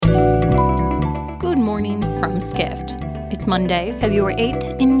Skift. It's Monday, February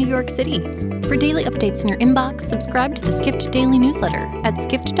 8th in New York City. For daily updates in your inbox, subscribe to the Skift Daily newsletter at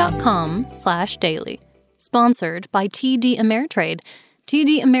skift.com/daily. Sponsored by TD Ameritrade.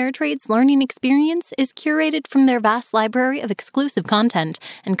 TD Ameritrade's learning experience is curated from their vast library of exclusive content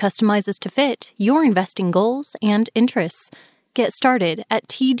and customizes to fit your investing goals and interests. Get started at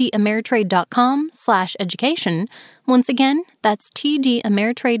tdameritrade.com/education. Once again, that's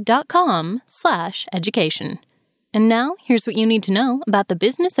tdameritrade.com/education. And now, here's what you need to know about the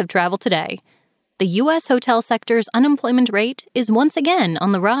business of travel today. The U.S. hotel sector's unemployment rate is once again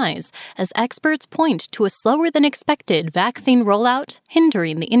on the rise, as experts point to a slower-than-expected vaccine rollout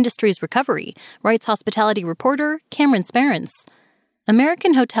hindering the industry's recovery, writes hospitality reporter Cameron Sperance.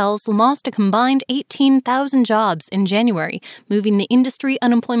 American hotels lost a combined 18,000 jobs in January, moving the industry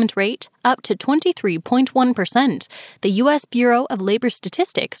unemployment rate up to 23.1%, the U.S. Bureau of Labor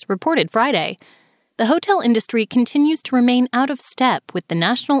Statistics reported Friday. The hotel industry continues to remain out of step with the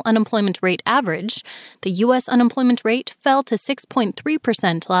national unemployment rate average. The U.S. unemployment rate fell to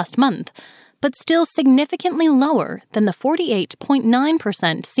 6.3% last month, but still significantly lower than the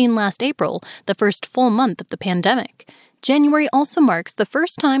 48.9% seen last April, the first full month of the pandemic. January also marks the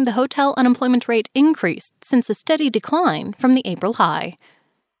first time the hotel unemployment rate increased since a steady decline from the April high.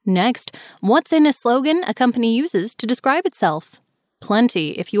 Next, what's in a slogan a company uses to describe itself?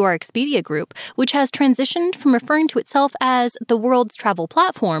 Plenty if you are Expedia Group, which has transitioned from referring to itself as the world's travel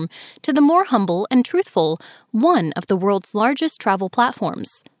platform to the more humble and truthful, one of the world's largest travel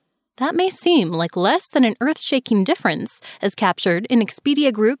platforms. That may seem like less than an earth-shaking difference, as captured in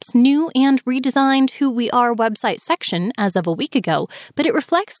Expedia Group's new and redesigned Who We Are website section as of a week ago, but it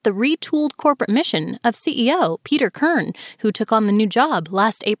reflects the retooled corporate mission of CEO Peter Kern, who took on the new job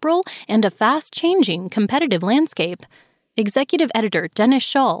last April, and a fast-changing competitive landscape. Executive editor Dennis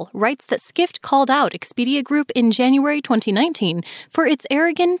Schaal writes that Skift called out Expedia Group in January 2019 for its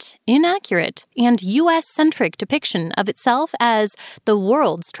arrogant, inaccurate, and U.S.-centric depiction of itself as the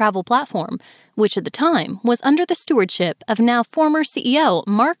world's travel platform, which at the time was under the stewardship of now former CEO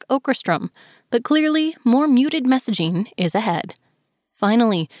Mark Okerstrom. But clearly, more muted messaging is ahead.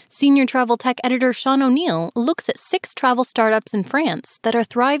 Finally, senior travel tech editor Sean O'Neill looks at 6 travel startups in France that are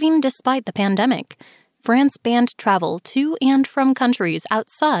thriving despite the pandemic. France banned travel to and from countries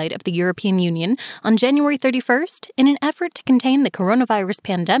outside of the European Union on January 31st in an effort to contain the coronavirus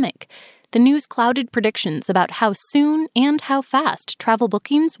pandemic. The news clouded predictions about how soon and how fast travel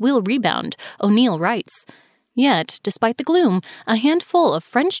bookings will rebound, O'Neill writes. Yet, despite the gloom, a handful of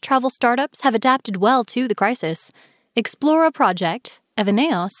French travel startups have adapted well to the crisis. Explora Project,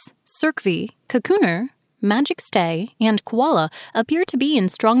 Eveneos, Circvi, Cocooner, Magic Stay, and Koala appear to be in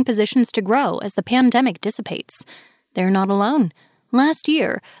strong positions to grow as the pandemic dissipates. They're not alone. Last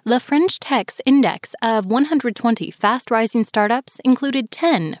year, the French Tech's index of 120 fast-rising startups included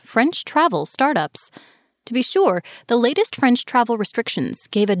 10 French travel startups. To be sure, the latest French travel restrictions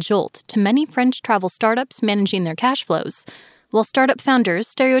gave a jolt to many French travel startups managing their cash flows. While startup founders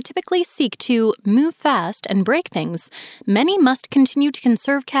stereotypically seek to move fast and break things, many must continue to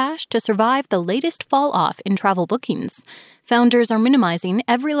conserve cash to survive the latest fall-off in travel bookings. Founders are minimizing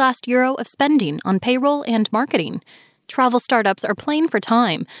every last euro of spending on payroll and marketing. Travel startups are playing for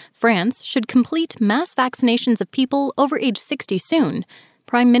time. France should complete mass vaccinations of people over age 60 soon.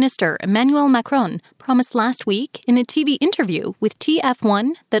 Prime Minister Emmanuel Macron promised last week in a TV interview with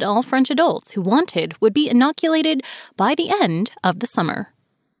TF1 that all French adults who wanted would be inoculated by the end of the summer.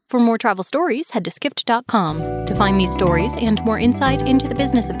 For more travel stories, head to skift.com. To find these stories and more insight into the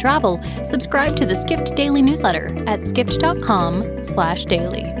business of travel, subscribe to the Skift Daily newsletter at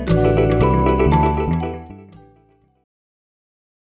skift.com/daily.